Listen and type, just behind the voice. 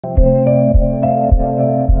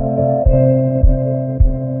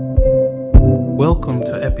Welcome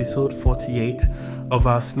to episode 48 of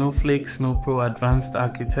our Snowflake Snowpro Advanced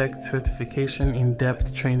Architect Certification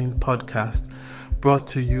In-Depth Training Podcast, brought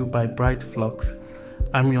to you by Brightflux.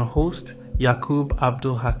 I'm your host, Yakub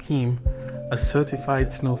Abdul Hakim, a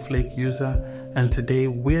certified Snowflake user, and today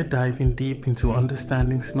we're diving deep into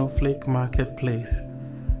understanding Snowflake Marketplace.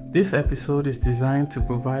 This episode is designed to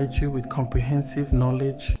provide you with comprehensive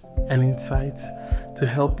knowledge and insights to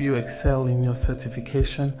help you excel in your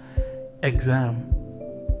certification exam.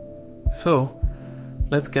 So,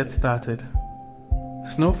 let's get started.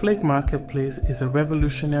 Snowflake Marketplace is a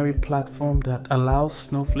revolutionary platform that allows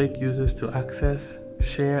Snowflake users to access,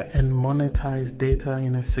 share, and monetize data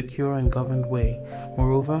in a secure and governed way.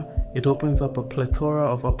 Moreover, it opens up a plethora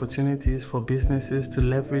of opportunities for businesses to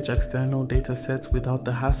leverage external data sets without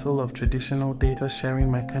the hassle of traditional data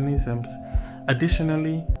sharing mechanisms.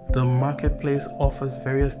 Additionally, the marketplace offers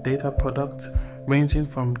various data products ranging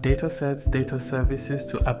from datasets, data services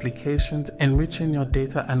to applications, enriching your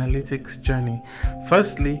data analytics journey.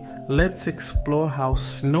 Firstly, let's explore how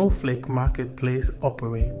Snowflake Marketplace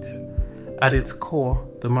operates. At its core,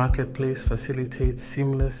 the marketplace facilitates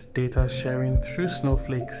seamless data sharing through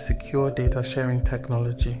Snowflake's secure data sharing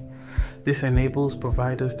technology. This enables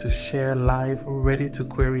providers to share live,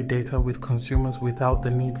 ready-to-query data with consumers without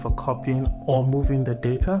the need for copying or moving the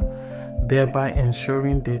data, thereby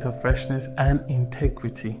ensuring data freshness and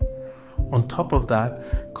integrity. On top of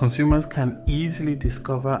that, consumers can easily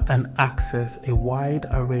discover and access a wide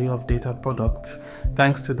array of data products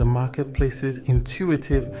thanks to the marketplace's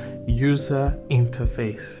intuitive user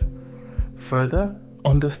interface. Further,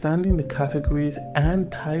 understanding the categories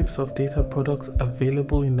and types of data products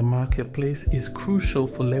available in the marketplace is crucial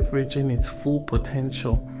for leveraging its full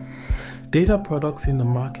potential. Data products in the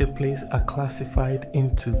marketplace are classified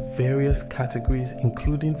into various categories,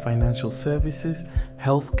 including financial services,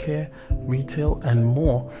 healthcare, retail, and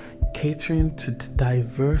more, catering to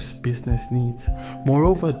diverse business needs.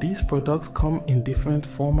 Moreover, these products come in different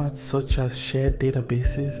formats such as shared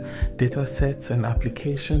databases, data sets, and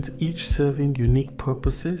applications, each serving unique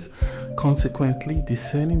purposes. Consequently,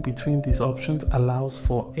 discerning between these options allows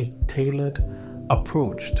for a tailored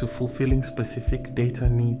approach to fulfilling specific data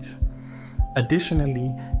needs.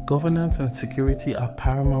 Additionally, governance and security are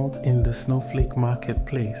paramount in the Snowflake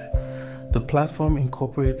Marketplace. The platform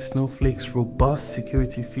incorporates Snowflake's robust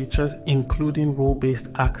security features, including role-based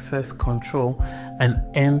access control and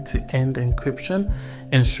end-to-end encryption,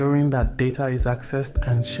 ensuring that data is accessed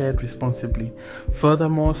and shared responsibly.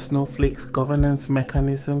 Furthermore, Snowflake's governance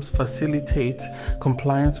mechanisms facilitate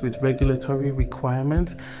compliance with regulatory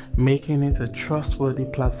requirements, making it a trustworthy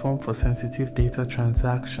platform for sensitive data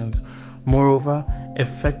transactions. Moreover,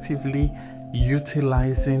 effectively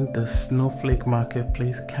utilizing the Snowflake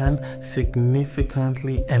Marketplace can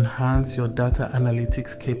significantly enhance your data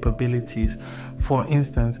analytics capabilities. For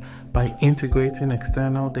instance, by integrating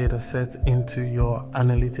external data sets into your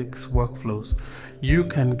analytics workflows, you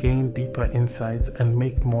can gain deeper insights and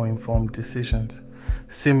make more informed decisions.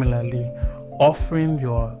 Similarly, offering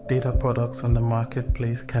your data products on the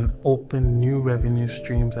marketplace can open new revenue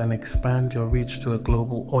streams and expand your reach to a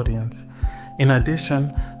global audience. In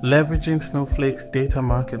addition, leveraging Snowflake's data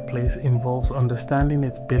marketplace involves understanding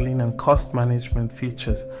its billing and cost management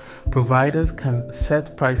features. Providers can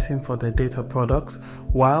set pricing for their data products,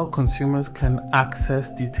 while consumers can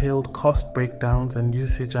access detailed cost breakdowns and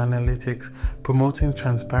usage analytics, promoting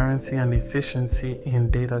transparency and efficiency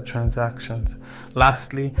in data transactions.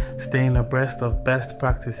 Lastly, staying abreast of best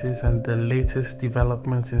practices and the latest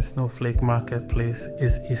developments in Snowflake Marketplace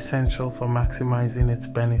is essential for maximizing its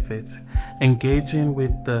benefits. Engaging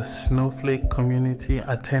with the Snowflake community,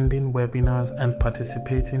 attending webinars, and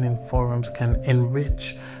participating in forums can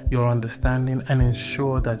enrich your understanding and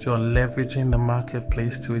ensure that you're leveraging the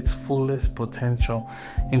marketplace to its fullest potential.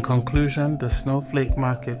 In conclusion, the Snowflake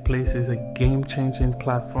Marketplace is a game-changing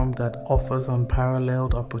platform that offers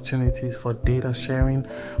unparalleled opportunities for data sharing,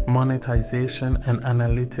 monetization, and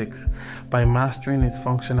analytics. By mastering its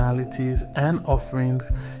functionalities and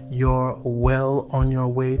offerings, you're well on your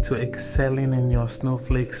way to excelling in your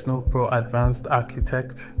Snowflake Snowpro Advanced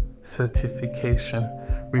Architect certification.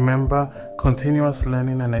 Remember, continuous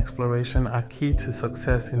learning and exploration are key to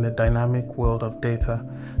success in the dynamic world of data.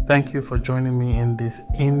 Thank you for joining me in this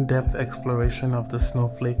in-depth exploration of the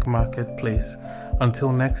Snowflake Marketplace.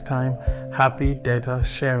 Until next time, happy data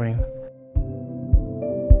sharing.